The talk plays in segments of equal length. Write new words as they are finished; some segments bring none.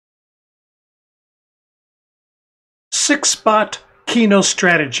6-spot Keno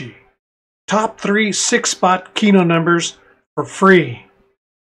strategy. Top 3 6-spot Keno numbers for free.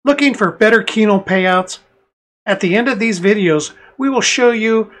 Looking for better Keno payouts? At the end of these videos, we will show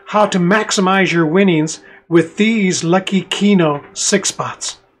you how to maximize your winnings with these lucky Keno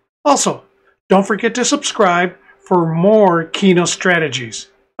 6-spots. Also, don't forget to subscribe for more Keno strategies.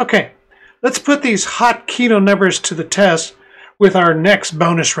 Okay, let's put these hot Keno numbers to the test with our next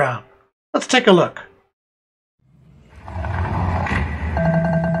bonus round. Let's take a look.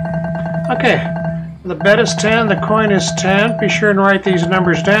 Okay, the bet is 10, the coin is 10. Be sure and write these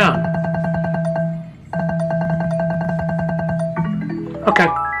numbers down. Okay.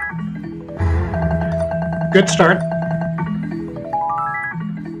 Good start.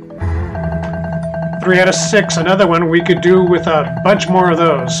 3 out of 6, another one we could do with a bunch more of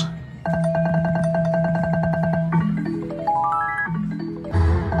those.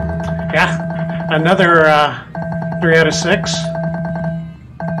 Yeah, another 3 out of 6.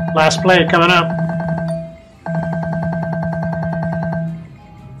 Last play coming up.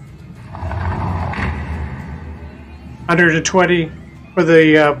 $120 for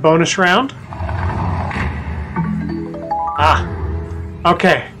the bonus round.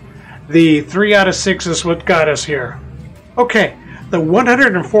 Okay. The 3 out of 6 is what got us here. Okay, the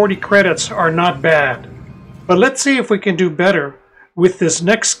 140 credits are not bad. But let's see if we can do better with this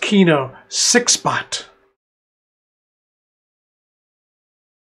next Keno 6-spot.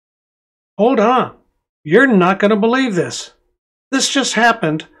 Hold on. You're not going to believe this. This just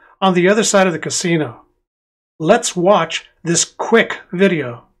happened on the other side of the casino. Let's watch this quick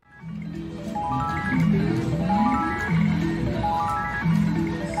video.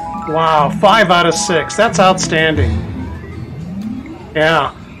 Wow, 5 out of 6. That's outstanding.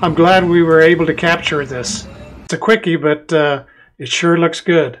 Yeah, I'm glad we were able to capture this. It's a quickie, but it sure looks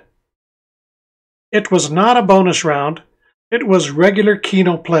good. It was not a bonus round. It was regular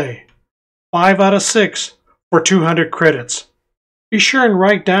Keno play. 5 out of 6 for 200 credits. Be sure and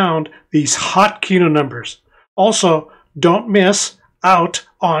write down these hot Keno numbers. Also, don't miss out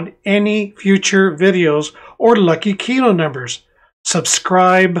on any future videos or lucky Keno numbers.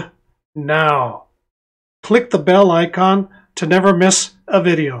 Subscribe now. Click the bell icon to never miss a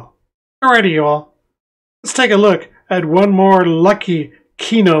video. Alrighty, y'all. Let's take a look at one more lucky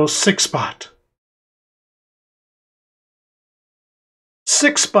Keno 6-spot.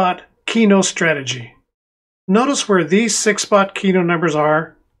 6-spot Keno strategy. Notice where these 6-spot Keno numbers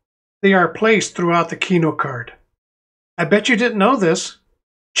are. They are placed throughout the Keno card. I bet you didn't know this.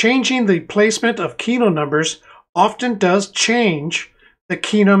 Changing the placement of Keno numbers often does change the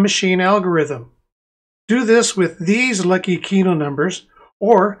Keno machine algorithm. Do this with these lucky Keno numbers,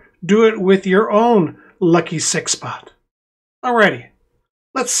 or do it with your own lucky 6-spot. Alrighty,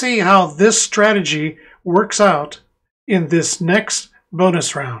 let's see how this strategy works out in this next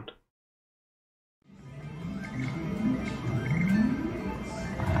bonus round.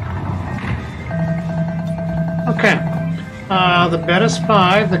 Okay, the bet is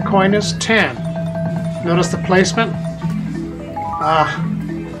 5, the coin is 10. Notice the placement?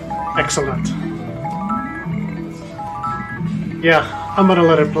 Excellent. Yeah, I'm gonna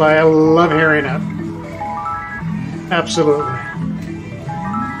let it play. I love hearing it. Absolutely.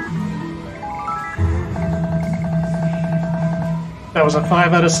 That was a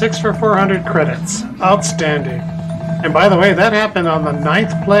 5 out of 6 for 400 credits. Outstanding. And by the way, that happened on the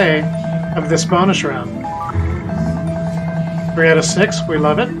 9th play of this bonus round. 3 out of 6, we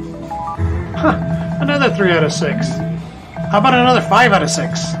love it. Huh, another 3 out of 6. How about another 5 out of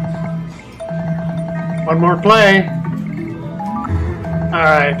 6? One more play.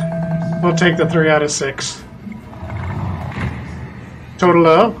 Alright, we'll take the 3 out of 6. Total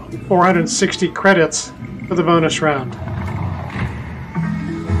of 460 credits for the bonus round.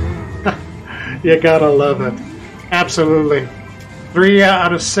 You gotta love it. Absolutely. 3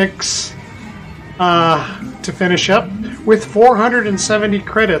 out of 6 to finish up with 470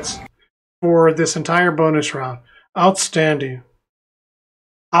 credits for this entire bonus round. Outstanding.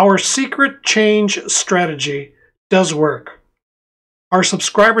 Our secret change strategy does work. Our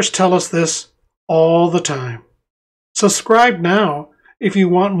subscribers tell us this all the time. Subscribe now if you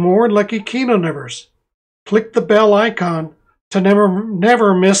want more lucky Keno numbers. Click the bell icon to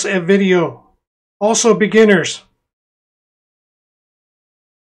never miss a video. Also, beginners,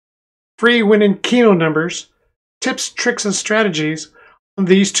 free winning Keno numbers, tips, tricks, and strategies on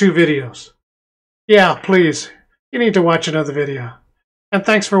these 2 videos. Yeah, please, you need to watch another video. And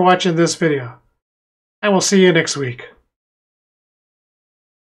thanks for watching this video. And we'll see you next week.